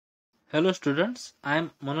Hello students, I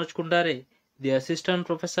am Manoj Kundare, the Assistant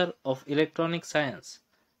Professor of Electronic Science.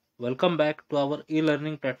 Welcome back to our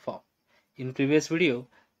e-learning platform. In previous video,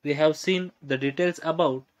 we have seen the details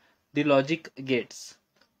about the logic gates.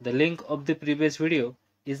 The link of the previous video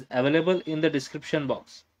is available in the description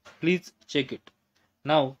box. Please check it.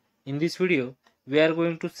 Now, in this video, we are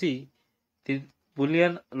going to see the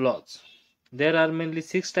Boolean laws. There are mainly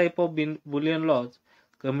 6 types of Boolean laws: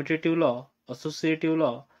 commutative law, associative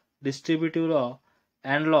law, distributive law,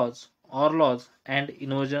 AND laws, OR laws, and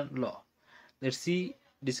inversion law. Let's see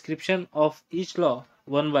description of each law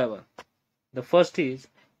one by one. The first is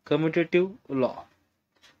commutative law.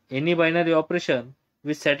 Any binary operation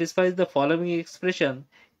which satisfies the following expression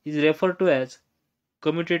is referred to as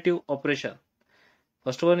commutative operation.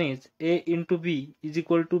 First one is A into B is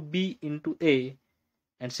equal to B into A,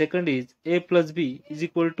 and second is A plus B is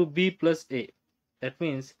equal to B plus A. That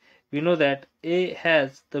means we know that A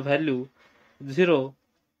has the value 0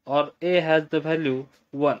 or A has the value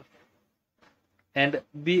 1 and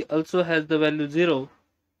B also has the value 0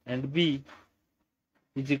 and B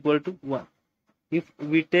is equal to 1. If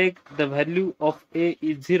we take the value of A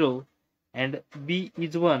is 0 and B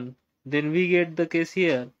is 1, then we get the case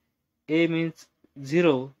here A means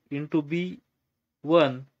 0 into B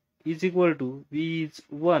 1 is equal to B is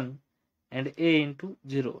 1 and A into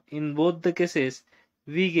 0. In both the cases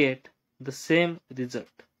we get the same result.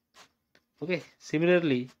 Okay,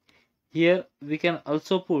 similarly here we can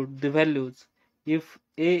also put the values. If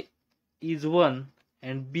A is 1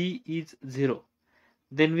 and B is 0,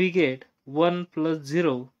 then we get 1 plus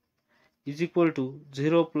 0 is equal to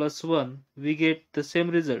 0 plus 1. We get the same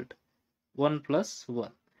result, 1 plus 1.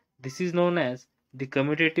 This is known as the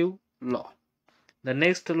commutative law. The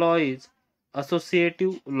next law is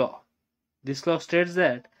associative law. This law states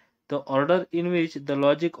that the order in which the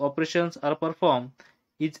logic operations are performed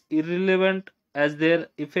is irrelevant as their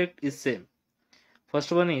effect is same.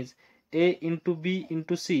 First one is A into B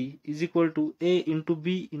into C is equal to A into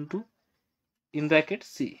B into in bracket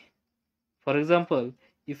C. For example,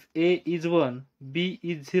 if A is 1, B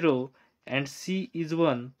is 0 and C is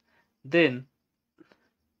 1, then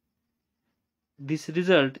this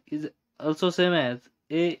result is also same as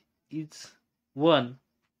A is 1,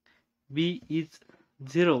 B is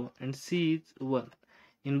 0 and C is 1.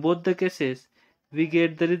 In both the cases we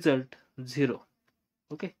get the result 0.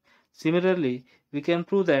 Okay. Similarly, we can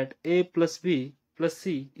prove that A plus B plus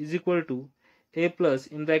C is equal to A plus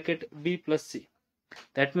in bracket B plus C.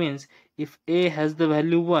 That means if A has the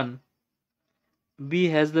value 1, B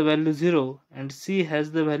has the value 0 and C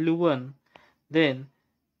has the value 1, then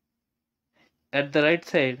at the right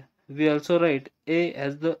side we also write A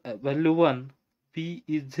has the value 1, B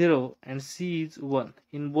is 0 and C is 1.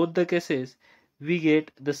 In both the cases we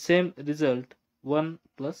get the same result, 1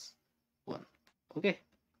 plus 1. Okay.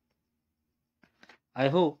 I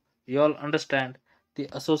hope you all understand the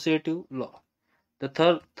associative law. The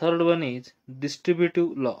third one is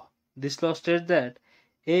distributive law. This law states that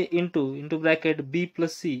A into bracket B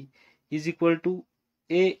plus C is equal to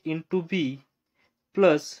A into B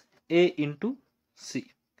plus A into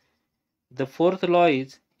C. The fourth law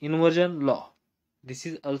is inversion law. This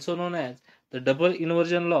is also known as the double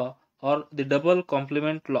inversion law or the double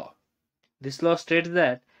complement law. This law states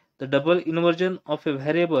that the double inversion of a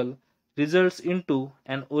variable results into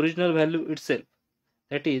an original value itself.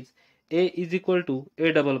 That is, A is equal to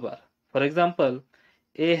A double bar. For example,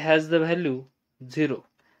 A has the value 0.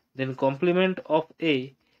 Then complement of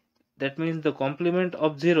A, that means the complement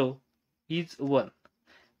of 0 is 1.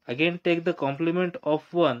 Again take the complement of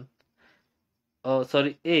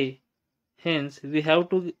A. Hence we have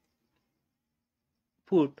to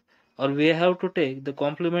put or we have to take the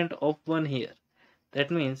complement of 1 here. That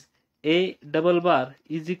means A double bar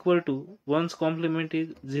is equal to 1's complement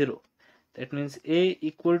is 0. That means A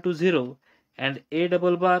equal to 0 and A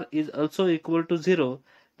double bar is also equal to 0.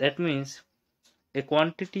 That means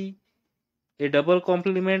a double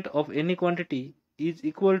complement of any quantity is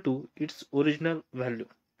equal to its original value.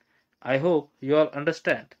 I hope you all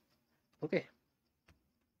understand. Okay.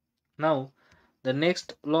 Now the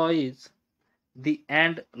next law is the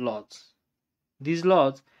AND laws. These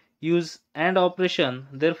laws use AND operation,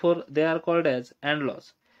 therefore they are called as AND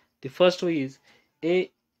laws. The first one is A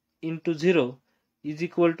into 0 is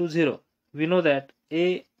equal to 0. We know that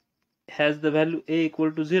A has the value A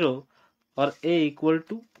equal to 0 or A equal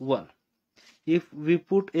to 1. If we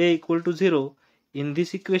put A equal to 0 in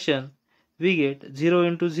this equation, we get 0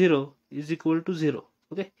 into 0 is equal to 0.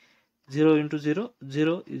 Okay, 0 into 0,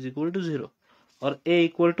 0 is equal to 0. Or A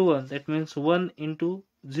equal to 1, that means 1 into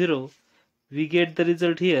 0, we get the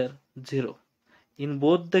result here 0. In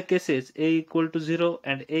both the cases a equal to 0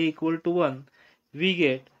 and a equal to 1, we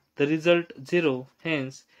get the result 0.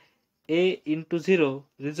 Hence a into 0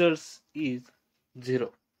 results is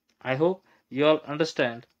 0. I hope you all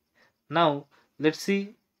understand. Now let's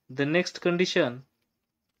see the next condition.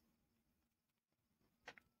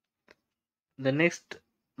 The next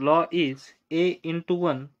law is a into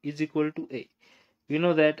 1 is equal to a. We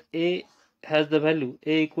know that a has the value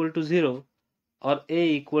a equal to 0 or a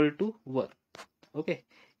equal to 1. Okay,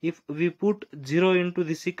 if we put 0 into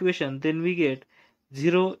this equation, then we get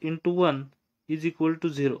 0 into 1 is equal to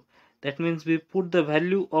 0. That means we put the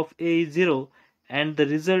value of a is 0 and the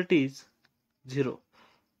result is 0.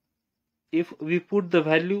 If we put the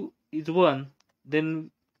value is 1,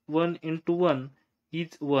 then 1 into 1 is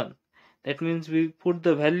 1. That means we put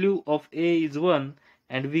the value of a is 1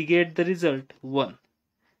 and we get the result 1.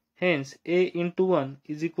 Hence a into 1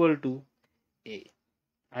 is equal to a.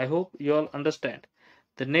 I hope you all understand.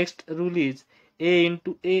 The next rule is a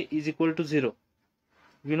into a is equal to 0.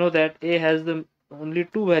 We know that a has the only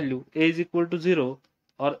two value, a is equal to 0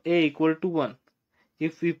 or a equal to 1.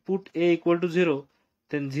 If we put a equal to 0,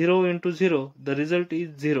 then 0 into 0, the result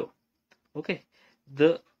is 0. Okay,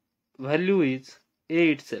 the value is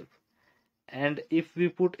a itself. And if we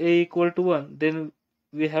put a equal to 1, then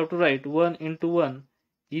we have to write 1 into 1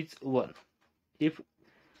 is 1. If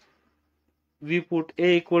we put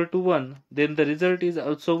a equal to 1, then the result is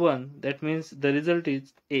also 1. That means the result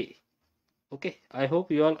is a. Okay, I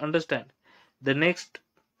hope you all understand. The next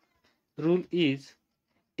rule is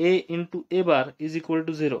a into a bar is equal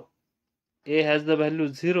to 0. A has the value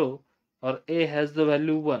 0 or a has the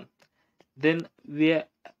value 1. Then we are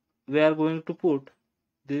going to put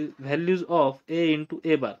the values of a into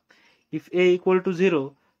a bar. If a equal to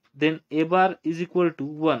 0, then a bar is equal to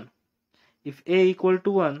 1. If a equal to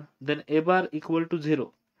 1, then a bar equal to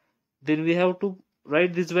 0. Then we have to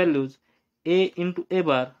write these values a into a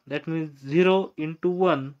bar. That means 0 into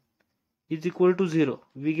 1 is equal to 0.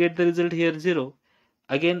 We get the result here 0.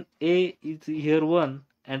 Again a is here 1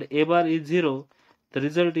 and a bar is 0. The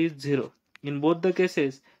result is 0. In both the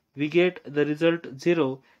cases we get the result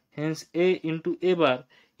 0. Hence a into a bar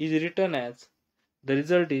is written as the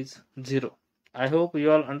result is 0. I hope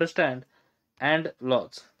you all understand. And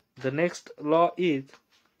laws. The next law is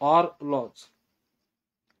OR laws.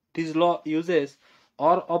 This law uses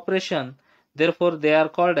OR operation, therefore they are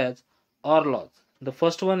called as OR laws. The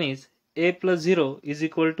first one is a plus 0 is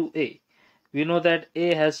equal to a. We know that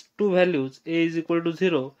a has two values, a is equal to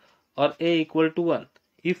 0 or a equal to 1.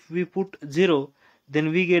 If we put 0,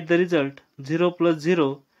 then we get the result 0 plus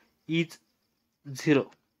 0 is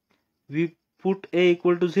 0. We put a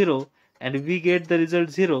equal to 0 and we get the result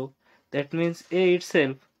 0. That means a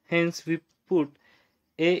itself. Hence we put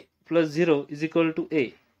a plus 0 is equal to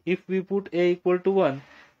a. If we put a equal to 1,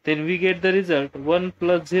 then we get the result 1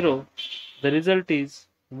 plus 0. The result is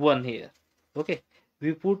 1 here. Okay,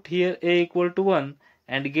 we put here a equal to 1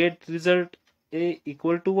 and get result a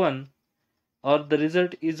equal to 1 or the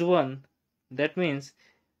result is 1. That means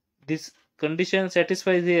this condition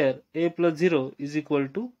satisfies here a plus 0 is equal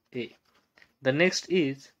to a. The next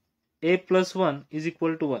is a plus 1 is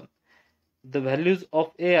equal to 1. The values of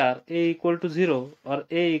a are a equal to 0 or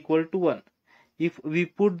a equal to 1. If we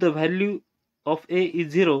put the value of a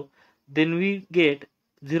is 0, then we get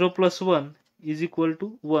 0 plus 1 is equal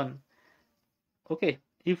to 1. Okay,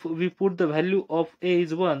 if we put the value of a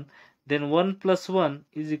is 1, then 1 plus 1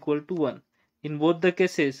 is equal to 1. In both the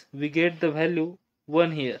cases we get the value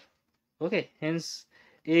 1 here. Okay, hence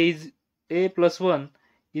a plus 1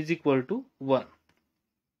 is equal to 1.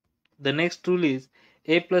 The next rule is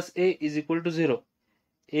a plus a is equal to 0.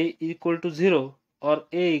 A equal to 0 or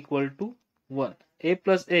a equal to 1. A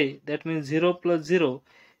plus a, that means 0 plus 0,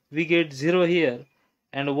 we get 0 here,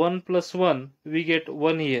 and 1 plus 1, we get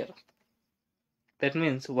 1 here. That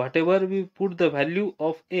means whatever we put the value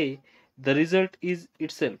of a, the result is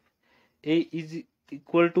itself. A is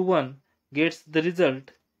equal to 1 gets the result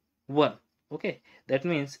 1. Okay, that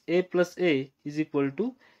means a plus a is equal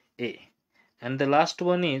to a. And the last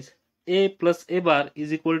one is a plus a bar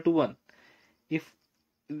is equal to 1. If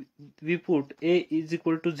we put a is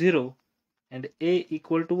equal to 0 and a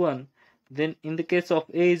equal to 1, then in the case of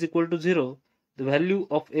a is equal to 0, the value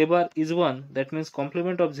of a bar is 1. That means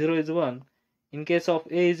complement of 0 is 1. In case of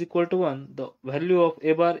a is equal to 1, the value of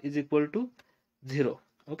a bar is equal to 0.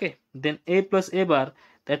 Okay, then a plus a bar,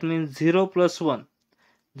 that means 0 plus 1.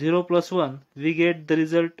 0 plus 1, we get the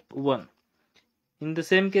result 1. In the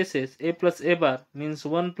same cases, a plus a bar means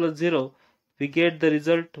 1 plus 0, we get the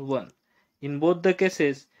result 1. In both the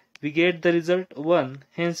cases, we get the result 1.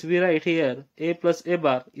 Hence we write here a plus a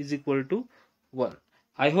bar is equal to 1.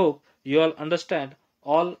 I hope you all understand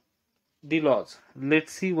all the laws.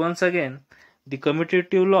 Let's see once again. The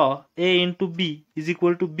commutative law A into B is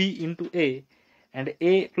equal to B into A, and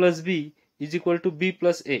A plus B is equal to B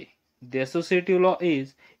plus A. The associative law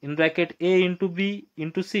is in bracket A into B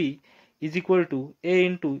into C is equal to A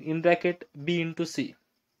into in bracket B into C,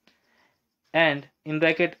 and in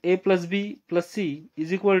bracket A plus B plus C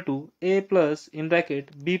is equal to A plus in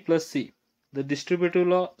bracket B plus C. The distributive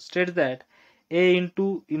law states that A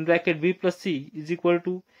into in bracket B plus C is equal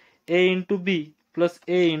to A into B plus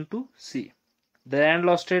A into C. The AND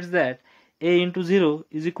law states that A into 0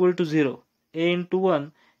 is equal to 0, A into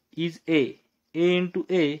 1 is A into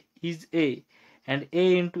A is A, and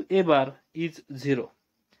A into A bar is 0.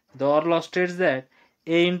 The OR law states that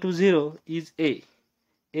A into 0 is A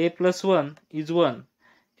plus 1 is 1,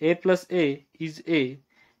 A plus A is A,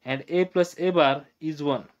 and A plus A bar is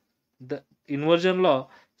 1. The inversion law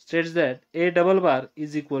states that A double bar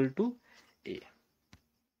is equal to A.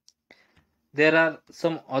 There are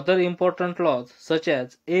some other important laws such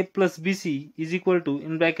as A plus BC is equal to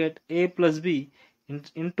in bracket A plus B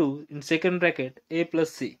into in second bracket A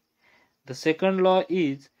plus C. The second law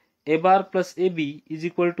is A bar plus AB is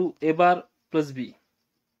equal to A bar plus B.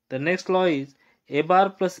 The next law is A bar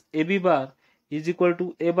plus AB bar is equal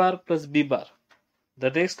to A bar plus B bar. The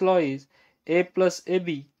next law is A plus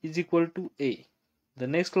AB is equal to A. The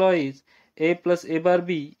next law is A plus A bar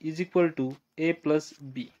B is equal to A plus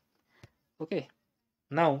B. Okay,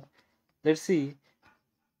 now let's see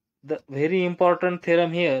the very important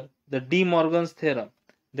theorem here, the De Morgan's theorem.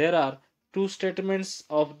 There are two statements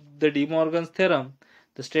of the De Morgan's theorem.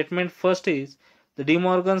 The statement first is the De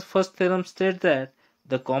Morgan's first theorem states that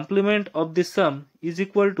the complement of the sum is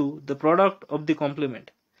equal to the product of the complement.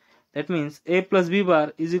 That means A plus B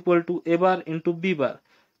bar is equal to A bar into B bar.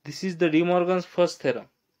 This is the De Morgan's first theorem.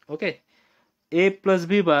 Okay, A plus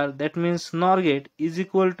B bar, that means NOR gate, is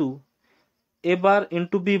equal to A bar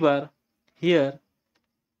into B bar. Here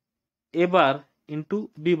A bar into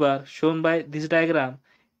B bar shown by this diagram.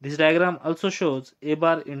 This diagram also shows A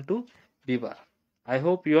bar into B bar. I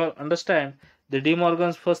hope you all understand the De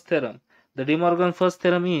Morgan's first theorem. The De Morgan's first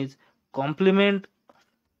theorem is complement.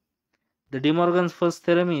 The De Morgan's first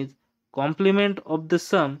theorem is complement of the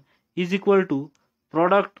sum is equal to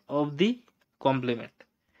product of the complement.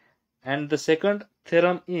 And the second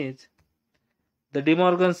theorem is the De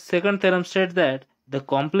Morgan's second theorem states that the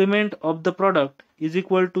complement of the product is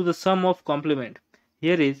equal to the sum of complement.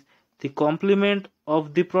 Here is the complement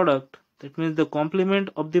of the product, that means the complement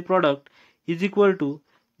of the product is equal to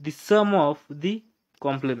the sum of the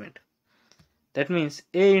complement. That means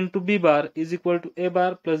A into B bar is equal to A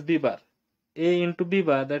bar plus B bar. A into B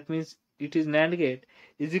bar, that means it is NAND gate,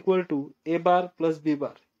 is equal to A bar plus B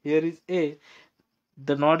bar. Here is A,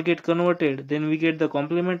 the NOT gate converted, then we get the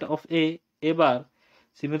complement of A bar.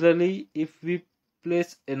 Similarly, if we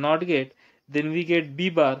place a NOT gate, then we get B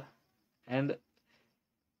bar, and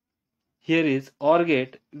here is OR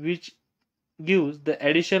gate, which gives the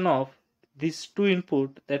addition of these two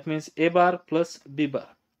input, that means A bar plus B bar.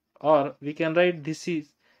 Or we can write this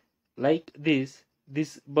is like this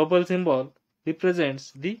bubble symbol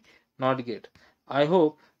represents the NOT gate. I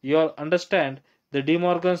hope you all understand the De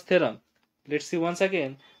Morgan's theorem. Let's see once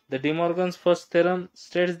again. The De Morgan's first theorem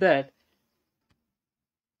states that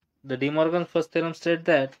the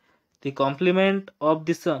complement of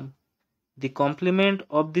the sum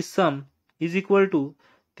is equal to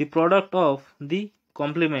the product of the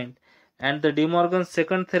complement, and the De Morgan's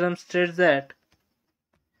second theorem states that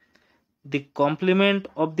the complement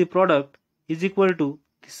of the product is equal to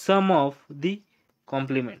the sum of the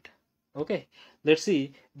complement. Okay, let's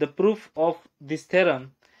see the proof of this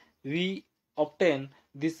theorem. We obtain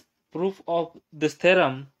this proof of this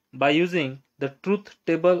theorem by using the truth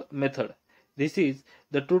table method. This is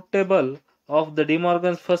the truth table of the De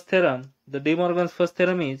Morgan's first theorem. The De Morgan's first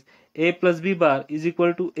theorem is A plus B bar is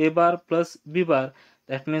equal to A bar plus B bar.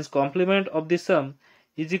 That means complement of the sum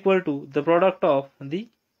is equal to the product of the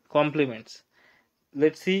complements.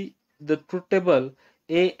 Let's see the truth table.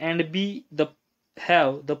 A and B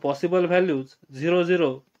have the possible values 0,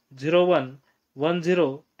 0, 0, 1, 1,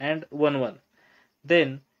 0 and 1, 1.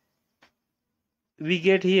 Then we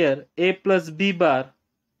get here A plus B bar.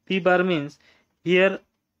 B bar means here,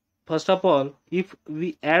 first of all, if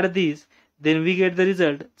we add these, then we get the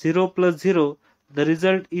result 0 plus 0. The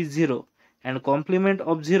result is 0, and complement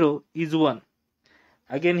of 0 is 1.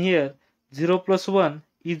 Again here 0 plus 1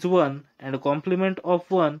 is 1, and complement of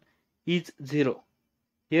 1 is 0.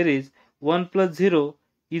 Here is 1 plus 0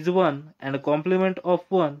 is 1, and complement of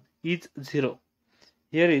 1 is 0.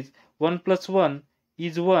 Here is 1 plus 1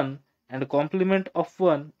 is 1, and complement of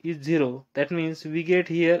 1 is 0. That means we get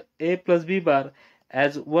here a plus b bar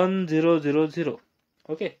as 1 0 0 0.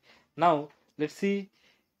 Okay, now let's see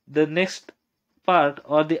the next part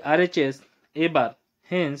or the RHS a bar.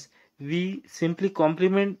 Hence we simply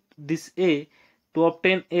complement this a to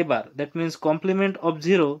obtain a bar. That means complement of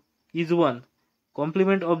 0 is 1,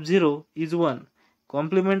 complement of 0 is 1,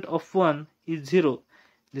 complement of 1 is 0,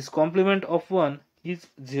 this complement of 1 is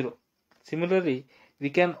 0. Similarly, we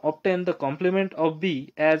can obtain the complement of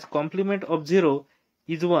b as complement of 0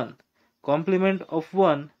 is 1, complement of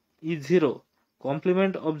 1 is 0,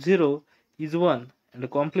 complement of 0 is 1, and the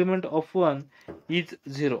complement of 1 is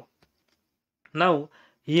 0. Now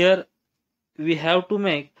here we have to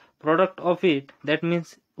make product of it. That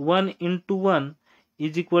means 1 into 1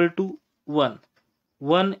 is equal to 1,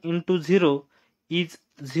 1 into 0 is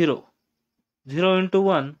 0, 0 into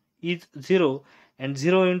 1 is 0, and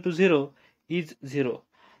 0 into 0 is 0.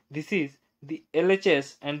 This is the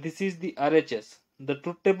LHS and this is the RHS. The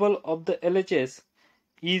truth table of the LHS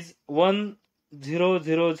is 1 0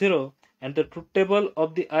 0 0, and the truth table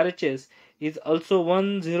of the RHS is also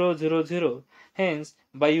 1 0 0 0. Hence,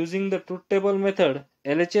 by using the truth table method,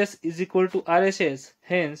 LHS is equal to RHS.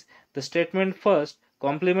 Hence, the statement first,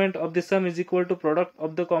 complement of the sum is equal to product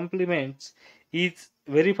of the complements, is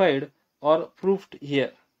verified or proved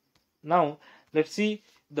here. Now, let's see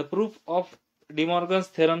the proof of De Morgan's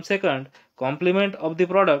theorem second. Complement of the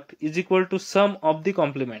product is equal to sum of the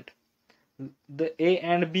complement. The A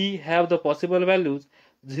and B have the possible values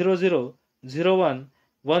 0 0, 0 1,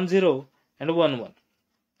 1 0, and 1 1.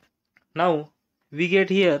 Now we get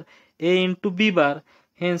here A into B bar.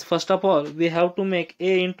 Hence, first of all, we have to make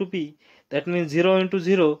A into B. That means 0 into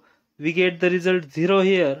 0, we get the result 0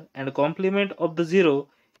 here, and complement of the 0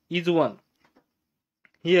 is 1.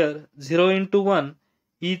 Here 0 into 1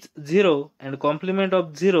 is 0, and complement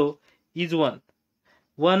of 0 is 1.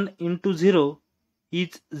 1 into 0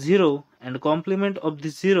 is 0, and complement of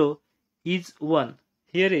this 0 is 1.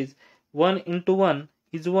 Here is 1 into 1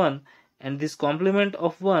 is 1, and this complement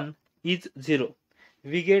of 1 is 0.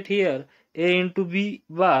 We get here A into B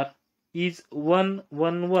bar is 1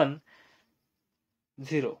 1 1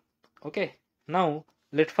 0. Okay, now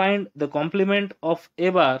let's find the complement of A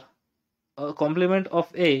bar, complement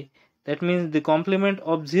of A. That means the complement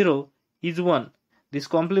of 0 is 1, this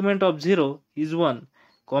complement of 0 is 1,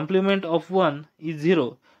 complement of 1 is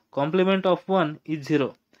 0, complement of 1 is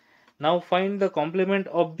 0. Now find the complement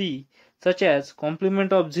of B, such as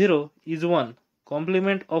complement of 0 is 1,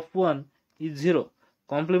 complement of 1 is 0,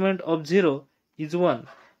 complement of 0 is 1,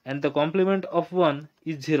 and the complement of 1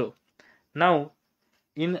 is 0. Now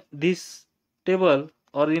in this table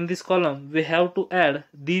or in this column, we have to add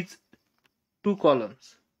these two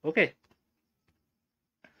columns. Okay,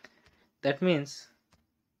 that means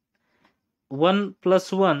 1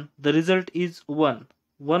 plus 1, the result is 1,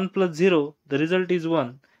 1 plus 0, the result is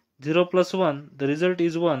 1, 0 plus 1, the result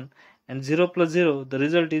is 1, and 0 plus 0, the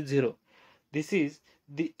result is 0. This is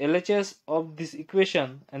the LHS of this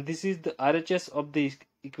equation, and this is the RHS of the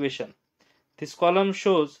equation. This column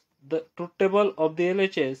shows the truth table of the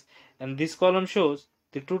LHS, and this column shows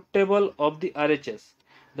the truth table of the RHS.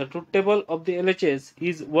 The truth table of the LHS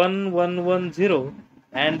is 1 1 1 0,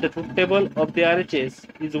 and the truth table of the RHS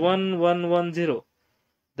is 1 1 1 0.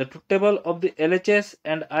 The truth table of the LHS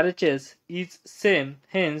and RHS is same,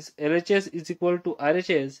 hence LHS is equal to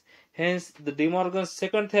RHS. Hence the De Morgan's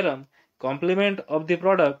second theorem, complement of the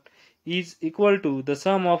product is equal to the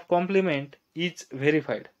sum of complement, is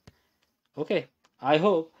verified. Okay, I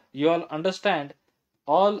hope you all understand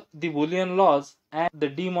all the Boolean laws and the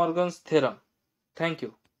De Morgan's theorem. Thank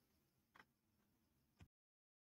you.